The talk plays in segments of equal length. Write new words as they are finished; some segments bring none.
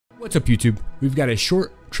What's up YouTube? We've got a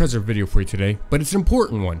short Trezor video for you today, but it's an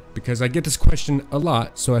important one because I get this question a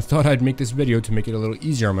lot, so I thought I'd make this video to make it a little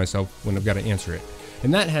easier on myself when I've got to answer it.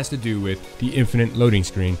 And that has to do with the infinite loading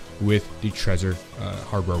screen with the Trezor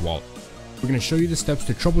hardware wallet. We're going to show you the steps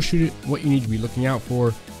to troubleshoot it, what you need to be looking out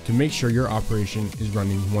for to make sure your operation is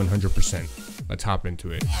running 100%. Let's hop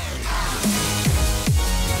into it.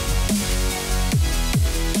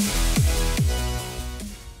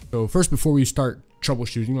 So first, before we start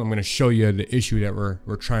troubleshooting, I'm going to show you the issue that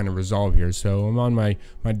we're trying to resolve here. So I'm on my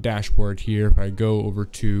dashboard here. If I go over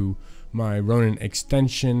to my Ronin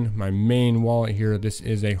extension, my main wallet here, this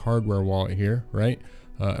is a hardware wallet here, right?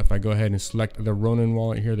 If I go ahead and select the Ronin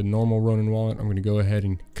wallet here, the normal Ronin wallet, I'm going to go ahead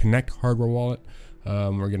and connect hardware wallet.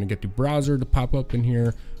 We're going to get the browser to pop up in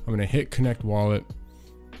here. I'm going to hit connect wallet,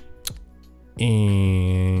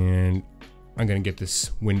 and I'm going to get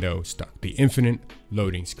this window stuck. The infinite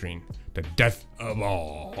loading screen. The death of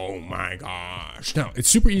all. Oh my gosh. Now, it's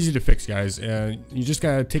super easy to fix, guys. You just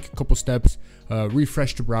got to take a couple steps,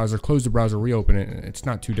 refresh the browser, close the browser, reopen it. It's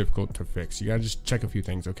not too difficult to fix. You got to just check a few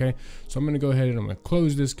things, okay? So I'm going to go ahead and I'm going to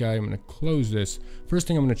close this guy. I'm going to close this. First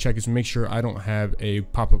thing I'm going to check is make sure I don't have a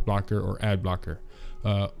pop-up blocker or ad blocker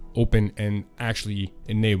open and actually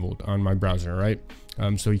enabled on my browser, right?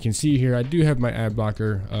 So you can see here, I do have my ad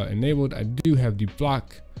blocker enabled. I do have the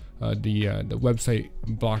the website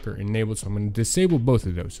blocker enabled, so I'm going to disable both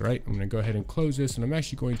of those, right? I'm going to go ahead and close this, and I'm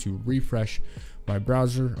actually going to refresh my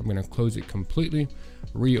browser. I'm going to close it completely,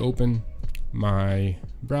 reopen my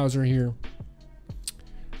browser here.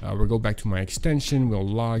 We'll go back to my extension. We'll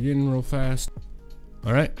log in real fast.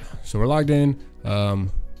 All right, so we're logged in.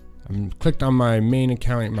 I'm clicked on my main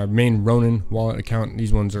account, my main Ronin wallet account.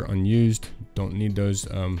 These ones are unused. Don't need those.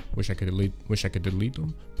 Wish I could delete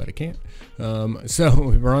them, but I can't.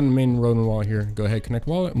 So we're on the main Ronin wallet here. Go ahead, connect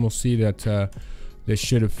wallet, and we'll see that this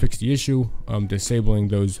should have fixed the issue, disabling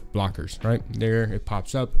those blockers. Right there, it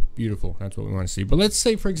pops up. Beautiful. That's what we want to see. But let's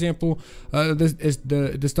say, for example,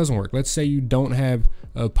 this doesn't work. Let's say you don't have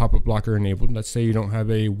a pop-up blocker enabled. Let's say you don't have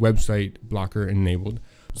a website blocker enabled.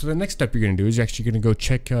 So the next step you're going to do is actually going to go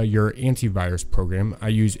check your antivirus program. I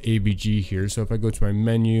use AVG here. So if I go to my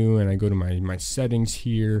menu and I go to my settings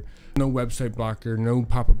here, no website blocker, no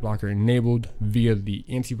pop-up blocker enabled via the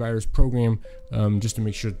antivirus program, just to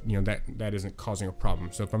make sure that isn't causing a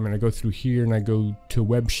problem. So if I'm going to go through here and I go to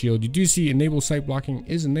Web Shield, you do see enable site blocking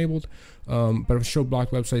is enabled, but if show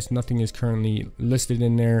blocked websites, nothing is currently listed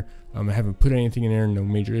in there. I haven't put anything in there, no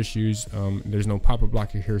major issues. There's no pop-up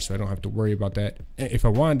blocker here, so I don't have to worry about that. If I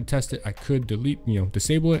wanted to test it, I could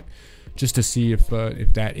disable it just to see if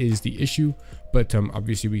that is the issue. But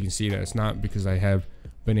obviously we can see that it's not, because I have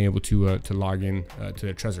been able to log in to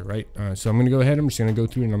the Trezor, right? So I'm gonna go ahead. I'm just gonna go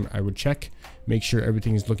through and I would check, make sure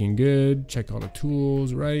everything is looking good. Check all the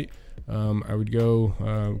tools, right? I would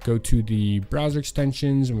go to the browser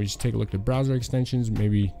extensions, and we just take a look at the browser extensions.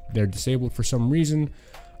 Maybe they're disabled for some reason.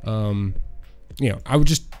 I would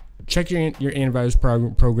just check your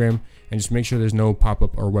antivirus program and just make sure there's no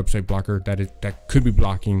pop-up or website blocker that could be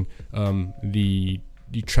blocking the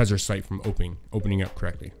Trezor site from opening up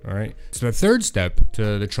correctly. All right. So the third step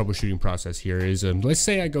to the troubleshooting process here is, let's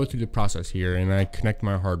say I go through the process here and I connect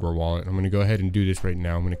my hardware wallet. I'm going to go ahead and do this right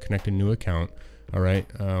now. I'm going to connect a new account. All right.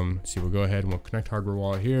 So we'll go ahead and we'll connect hardware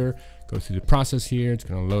wallet here. Go through the process here. It's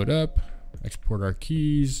going to load up. Export our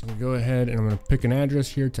keys. We'll go ahead and I'm going to pick an address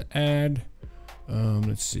here to add.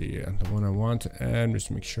 Let's see, the one I want to add,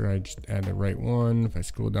 just make sure I just add the right one. If I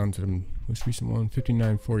scroll down to the most recent one,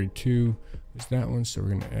 5942 is that one. So we're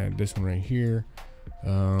going to add this one right here,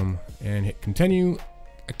 and hit continue.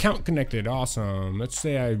 Account connected. Awesome. Let's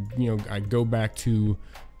say I go back to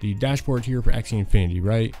the dashboard here for Axie Infinity,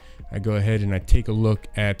 right? I go ahead and I take a look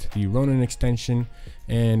at the Ronin extension,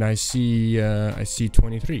 and I see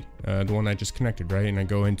 23, the one I just connected, right? And I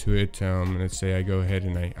go into it. Let's say I go ahead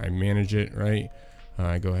and I manage it, right?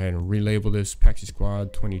 I go ahead and relabel this Paxi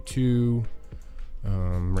Squad 22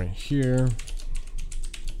 right here.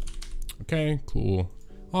 Okay, cool,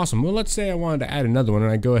 awesome. Well, let's say I wanted to add another one,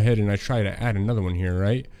 and I go ahead and I try to add another one here,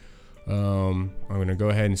 right? I'm gonna go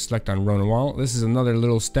ahead and select on Ronin Wallet. This is another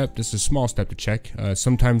little step. This is a small step to check.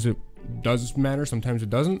 Sometimes it does matter, sometimes it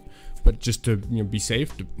doesn't, but just to be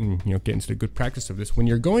safe, to get into the good practice of this, when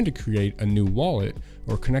you're going to create a new wallet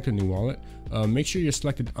or connect a new wallet, make sure you're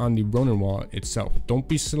selected on the Ronin wallet itself. Don't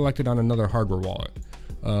be selected on another hardware wallet.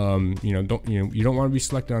 You don't want to be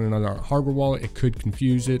selected on another hardware wallet. It could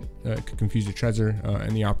confuse it. It could confuse the Trezor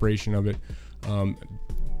and the operation of it.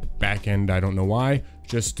 Back end, I don't know why.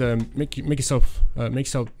 Just make things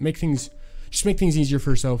easier for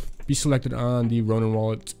yourself. be selected on the Ronin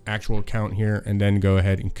Wallet's actual account here, and then go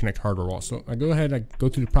ahead and connect hardware wallet. So I go ahead, I go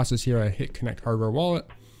through the process here, I hit connect hardware wallet,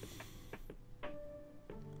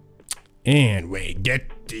 and we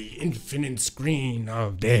get the infinite screen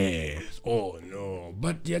of death. Oh no,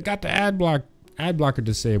 but you got the ad blocker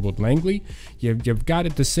disabled. Langley, you've got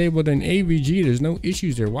it disabled in AVG. There's no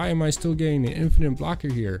issues there. Why am I still getting the infinite blocker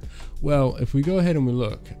here? Well, if we go ahead and we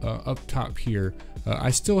look up top here,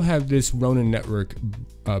 I still have this Ronin network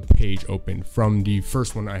page open from the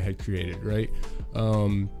first one I had created, right?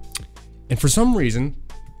 And for some reason,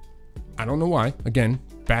 I don't know why, again,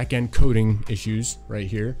 back-end coding issues right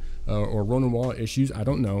here, or Ronin Wallet issues, I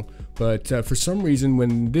don't know. But for some reason,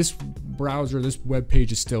 when this browser, this web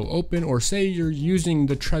page is still open, or say you're using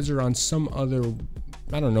the Trezor on some other,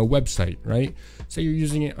 I don't know, website, right? Say you're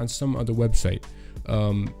using it on some other website,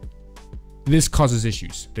 this causes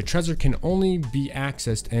issues. The Trezor can only be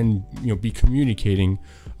accessed and be communicating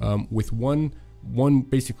with one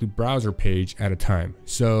basically browser page at a time.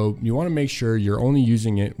 So you want to make sure you're only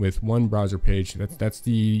using it with one browser page. That's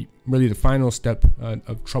really the final step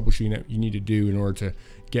of troubleshooting that you need to do in order to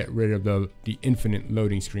get rid of the infinite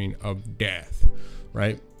loading screen of death,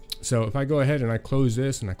 right? So if I go ahead and I close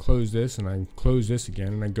this and I close this and I close this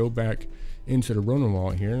again, and I go back into the Ronin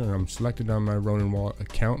Wallet here, and I'm selected on my Ronin Wallet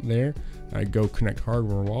account there, I go connect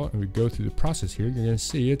hardware wallet, and we go through the process here, you're going to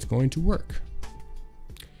see it's going to work.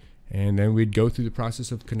 And then we'd go through the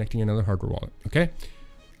process of connecting another hardware wallet. Okay,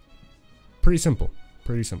 pretty simple,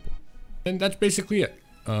 pretty simple. And that's basically it.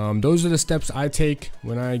 Those are the steps I take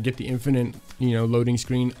when I get the infinite loading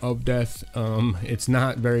screen of death. It's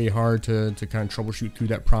not very hard to kind of troubleshoot through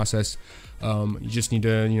that process. You just need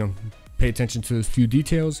to pay attention to those few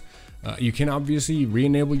details. You can obviously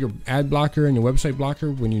re-enable your ad blocker and your website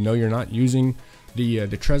blocker when you're not using the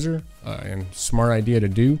Trezor, and smart idea to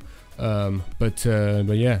do. But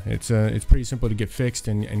yeah, it's pretty simple to get fixed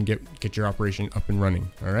and get your operation up and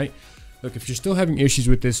running. All right. Look, if you're still having issues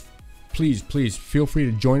with this, please feel free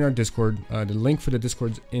to join our Discord. The link for the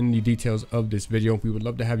Discord's in the details of this video. We would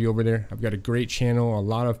love to have you over there. I've got a great channel, a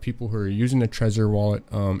lot of people who are using the Trezor wallet,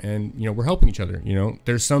 and we're helping each other.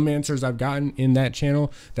 There's some answers I've gotten in that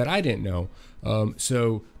channel that I didn't know.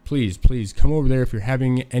 So please come over there if you're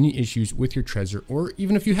having any issues with your Trezor, or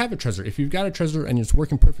even if you have a Trezor. If you've got a Trezor and it's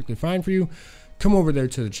working perfectly fine for you, come over there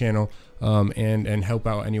to the channel and help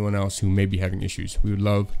out anyone else who may be having issues. We would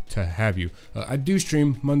love to have you. I do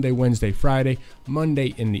stream Monday, Wednesday, Friday,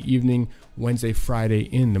 Monday in the evening, Wednesday, Friday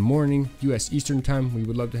in the morning, US Eastern time. We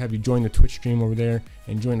would love to have you join the Twitch stream over there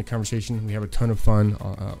and join the conversation. We have a ton of fun,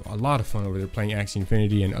 a lot of fun over there playing Axie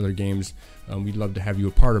Infinity and other games. We'd love to have you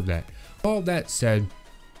a part of that. All that said,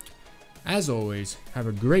 as always, have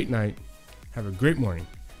a great night, have a great morning,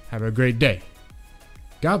 have a great day.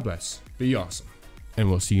 God bless, be awesome, and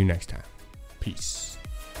we'll see you next time. Peace.